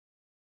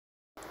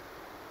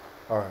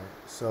Alright,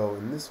 so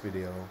in this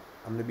video,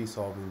 I'm going to be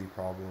solving the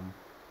problem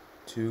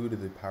 2 to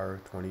the power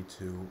of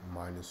 22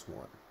 minus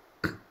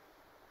 1.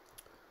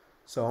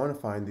 So I want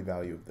to find the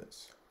value of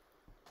this.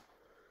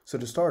 So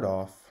to start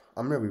off,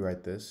 I'm going to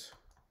rewrite this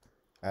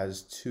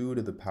as 2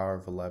 to the power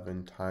of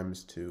 11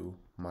 times 2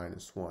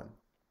 minus 1.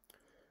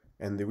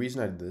 And the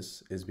reason I did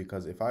this is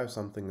because if I have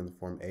something in the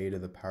form a to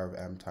the power of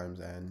m times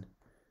n,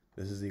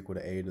 this is equal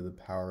to a to the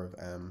power of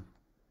m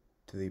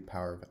to the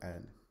power of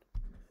n.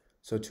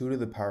 So 2 to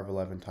the power of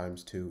 11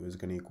 times 2 is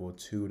going to equal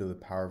 2 to the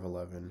power of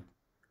 11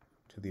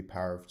 to the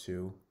power of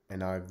 2, and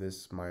now I have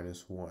this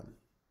minus 1.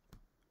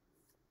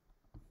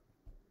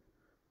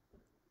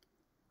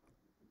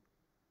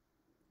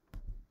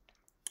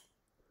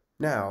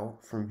 Now,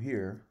 from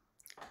here,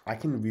 I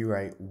can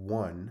rewrite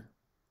 1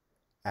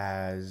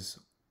 as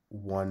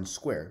 1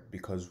 squared,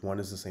 because 1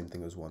 is the same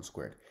thing as 1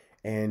 squared.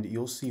 And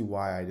you'll see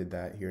why I did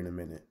that here in a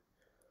minute.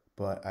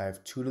 But I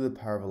have 2 to the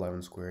power of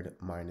 11 squared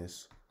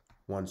minus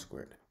 1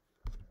 squared.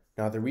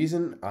 Now the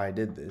reason I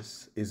did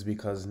this is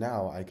because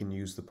now I can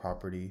use the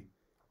property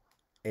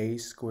a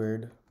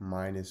squared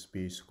minus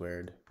b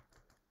squared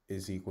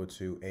is equal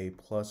to a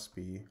plus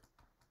b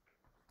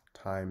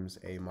times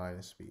a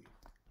minus b.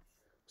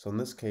 So in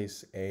this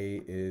case,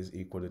 a is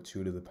equal to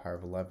 2 to the power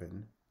of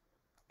 11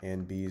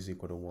 and b is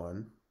equal to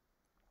 1.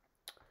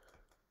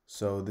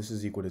 So this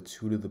is equal to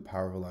 2 to the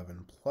power of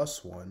 11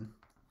 plus 1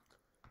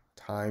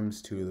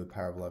 times 2 to the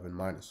power of 11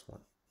 minus 1.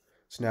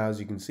 So now as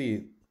you can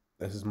see,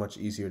 this is much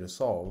easier to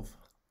solve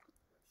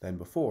than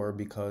before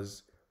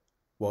because,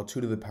 well, 2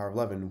 to the power of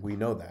 11, we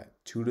know that.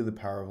 2 to the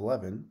power of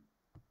 11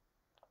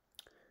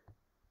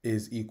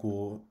 is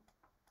equal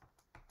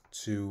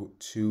to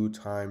 2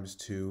 times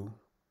 2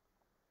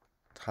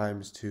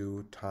 times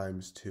 2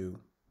 times 2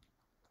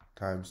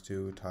 times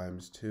 2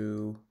 times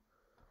 2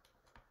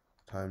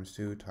 times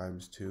 2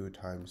 times 2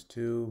 times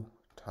 2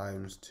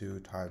 times 2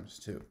 times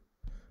 2.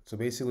 So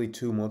basically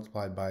 2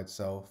 multiplied by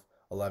itself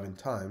 11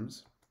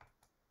 times.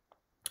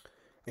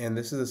 And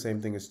this is the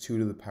same thing as 2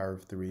 to the power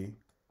of 3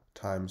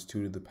 times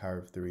 2 to the power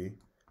of 3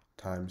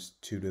 times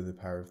 2 to the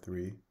power of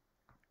 3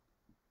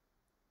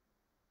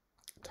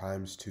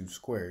 times 2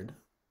 squared,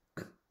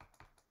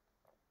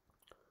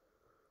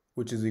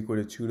 which is equal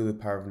to 2 to the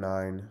power of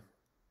 9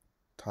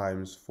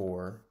 times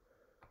 4,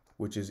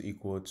 which is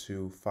equal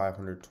to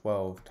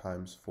 512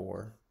 times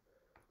 4,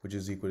 which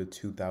is equal to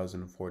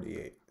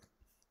 2048.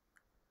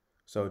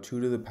 So 2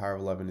 to the power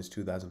of 11 is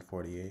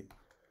 2048.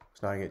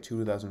 So now I get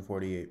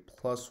 2048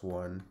 plus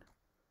 1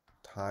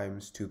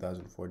 times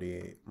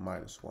 2048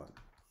 minus 1.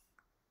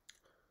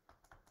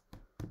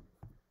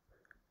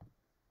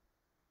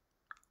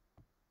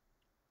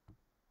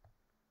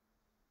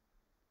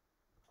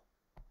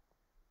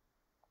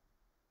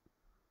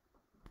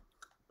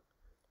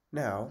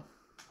 Now,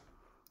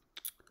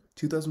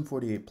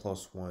 2048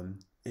 plus 1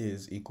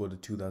 is equal to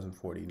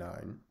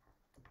 2049.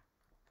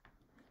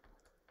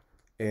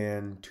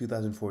 And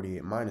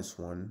 2048 minus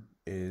 1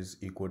 is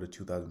equal to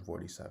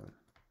 2047.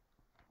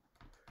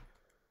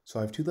 So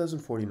I have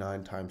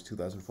 2049 times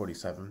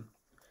 2047.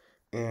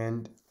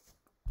 And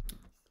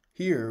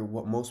here,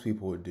 what most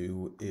people would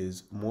do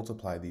is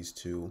multiply these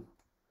two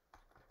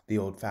the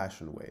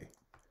old-fashioned way,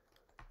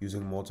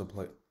 using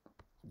multiplying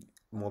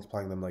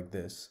them like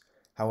this.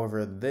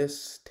 However,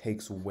 this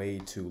takes way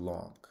too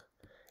long,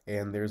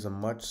 and there's a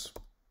much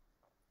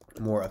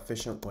more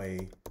efficient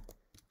way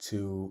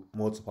to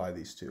multiply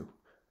these two.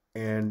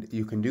 And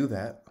you can do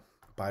that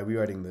by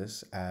rewriting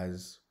this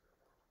as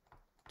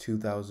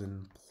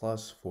 2000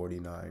 plus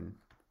 49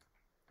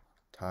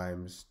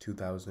 times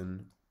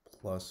 2000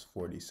 plus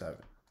 47.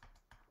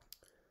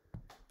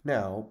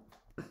 Now,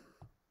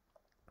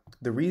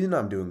 the reason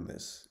I'm doing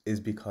this is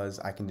because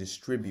I can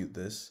distribute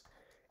this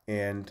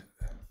and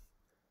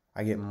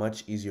I get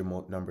much easier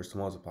numbers to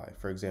multiply.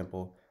 For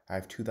example, I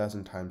have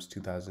 2000 times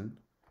 2000,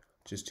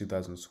 which is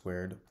 2000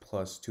 squared,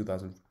 plus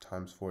 2000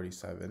 times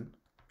 47.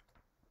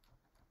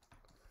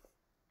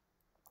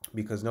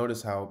 Because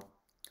notice how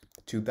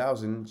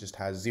 2000 just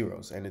has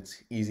zeros, and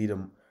it's easy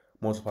to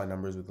multiply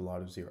numbers with a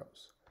lot of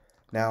zeros.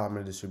 Now I'm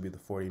going to distribute the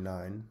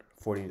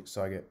 40,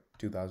 so I get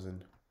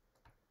 2000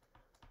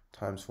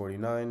 times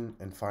 49,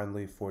 and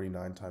finally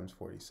 49 times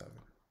 47.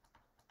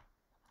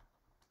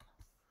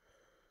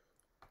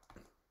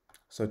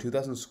 So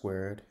 2000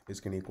 squared is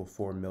going to equal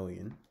 4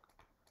 million.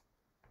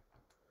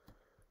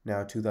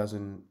 Now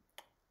 2000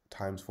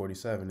 times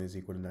 47 is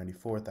equal to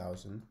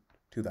 94,000.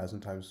 2000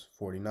 times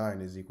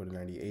 49 is equal to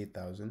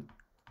 98,000.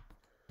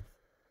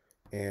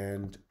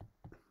 And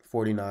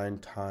 49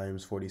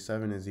 times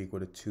 47 is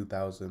equal to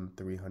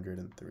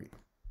 2,303.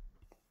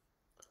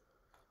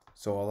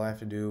 So all I have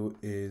to do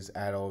is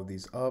add all of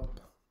these up.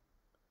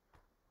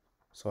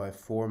 So I have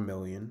 4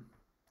 million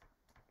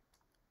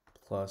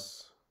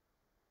plus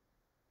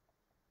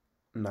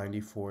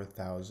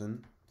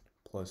 94,000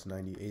 plus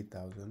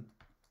 98,000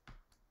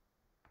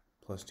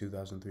 plus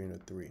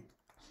 2,303.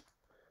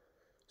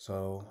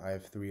 So I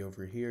have 3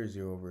 over here,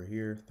 0 over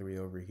here, 3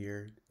 over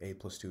here. 8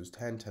 plus 2 is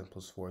 10, 10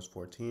 plus 4 is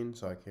 14,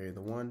 so I carry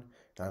the 1.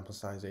 9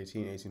 plus 9 is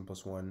 18, 18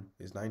 plus 1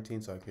 is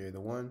 19, so I carry the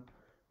 1.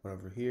 1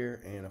 over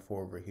here, and a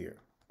 4 over here.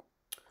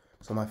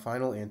 So my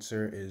final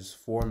answer is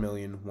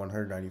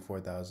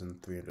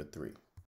 4,194,303.